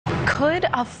Could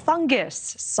a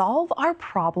fungus solve our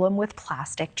problem with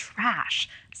plastic trash?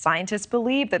 Scientists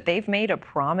believe that they've made a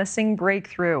promising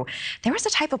breakthrough. There is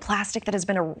a type of plastic that has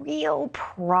been a real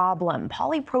problem.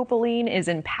 Polypropylene is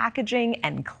in packaging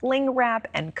and cling wrap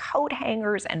and coat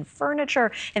hangers and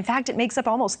furniture. In fact, it makes up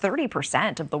almost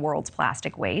 30% of the world's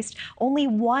plastic waste. Only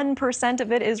 1%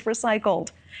 of it is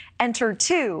recycled. Enter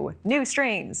 2 new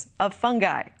strains of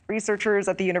fungi. Researchers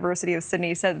at the University of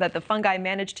Sydney said that the fungi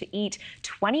managed to eat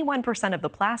 21% of the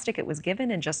plastic it was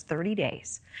given in just 30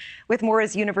 days. With more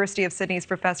is University of Sydney's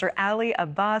Professor Ali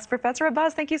Abbas. Professor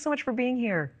Abbas, thank you so much for being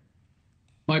here.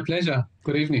 My pleasure.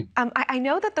 Good evening. I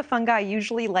know that the fungi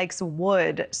usually likes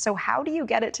wood, so how do you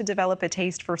get it to develop a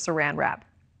taste for saran wrap?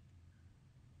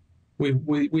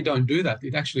 We don't do that.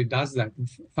 It actually does that.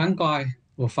 Fungi,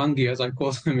 or fungi as I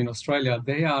call them in Australia,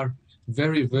 they are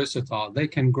very versatile. They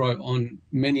can grow on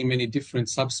many, many different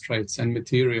substrates and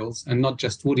materials, and not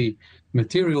just woody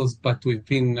materials, but we've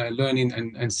been learning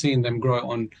and seeing them grow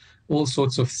on all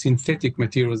sorts of synthetic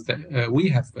materials that we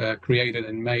have created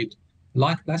and made,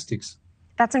 like plastics.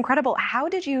 That's incredible. How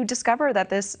did you discover that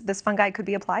this fungi could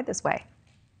be applied this way?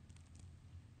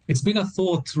 It's been a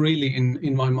thought really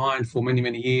in my mind for many,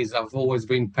 many years. I've always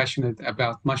been passionate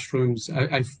about mushrooms.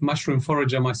 I've mushroom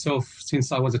forager myself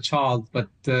since I was a child, but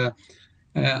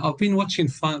I've been watching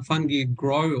fungi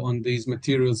grow on these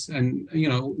materials, and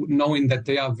knowing that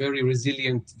they are very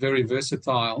resilient, very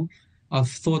versatile. I've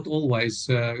thought always,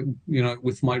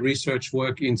 with my research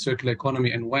work in circular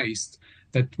economy and waste,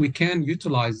 that we can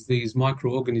utilize these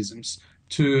microorganisms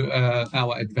to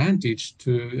our advantage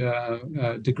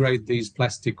to degrade these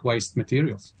plastic waste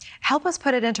materials. Help us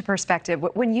put it into perspective.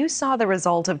 When you saw the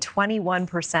result of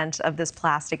 21% of this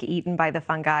plastic eaten by the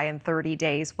fungi in 30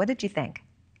 days, what did you think?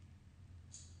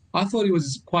 I thought it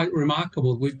was quite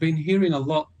remarkable. We've been hearing a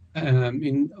lot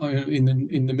in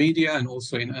the media and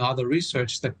also in other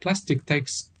research that plastic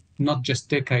takes not just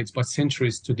decades but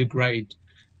centuries to degrade.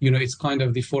 It's kind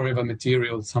of the forever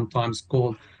material, sometimes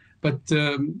called. But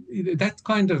that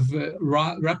kind of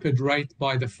rapid rate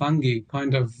by the fungi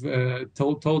kind of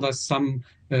told us some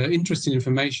interesting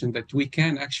information that we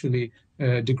can actually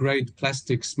degrade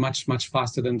plastics much, much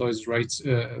faster than those rates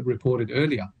reported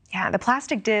earlier. Yeah, the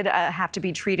plastic did have to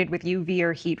be treated with UV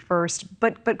or heat first,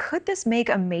 but could this make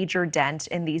a major dent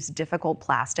in these difficult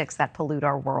plastics that pollute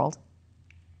our world?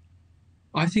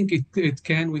 I think it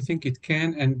can. We think it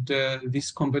can. And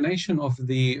this combination of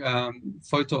the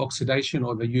photooxidation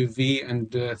or the UV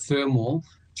and thermal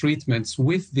treatments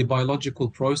with the biological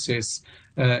process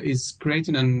is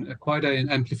creating quite an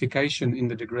amplification in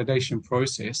the degradation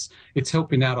process. It's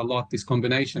helping out a lot, this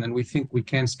combination, and we think we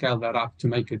can scale that up to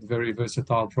make it a very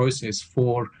versatile process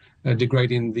for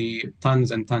degrading the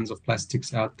tons and tons of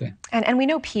plastics out there. And we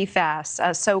know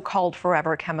PFAS, so-called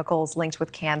forever chemicals linked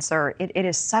with cancer, it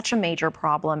is such a major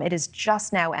problem. It is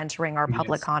just now entering our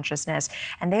public consciousness,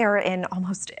 and they are in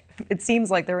almost, it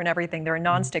seems like they're in everything. They're in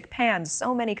nonstick pans,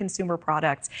 so many consumer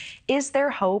products. Is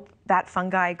there hope that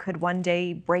fungi could one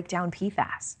day break down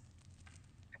PFAS?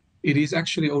 It is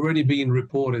actually already being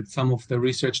reported, some of the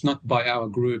research, not by our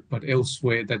group, but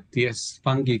elsewhere, that yes,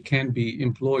 fungi can be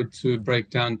employed to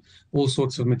break down all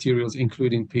sorts of materials,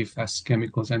 including PFAS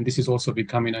chemicals. And this is also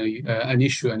becoming an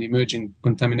issue, an emerging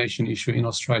contamination issue in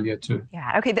Australia too.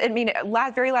 Yeah, okay. I mean,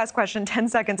 very last question, 10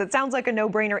 seconds. It sounds like a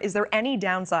no-brainer. Is there any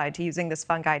downside to using this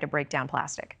fungi to break down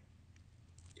plastic?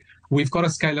 We've got to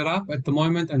scale it up at the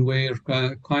moment, and we're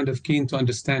kind of keen to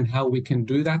understand how we can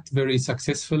do that very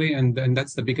successfully, and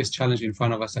that's the biggest challenge in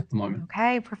front of us at the moment.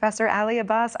 Okay, Professor Ali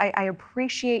Abbas, I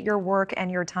appreciate your work and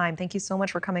your time. Thank you so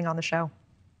much for coming on the show.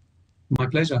 My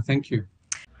pleasure. Thank you.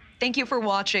 Thank you for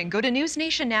watching. Go to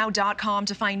newsnationnow.com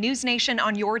to find NewsNation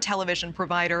on your television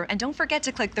provider, and don't forget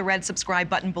to click the red subscribe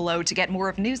button below to get more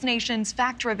of NewsNation's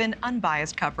fact-driven,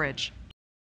 unbiased coverage.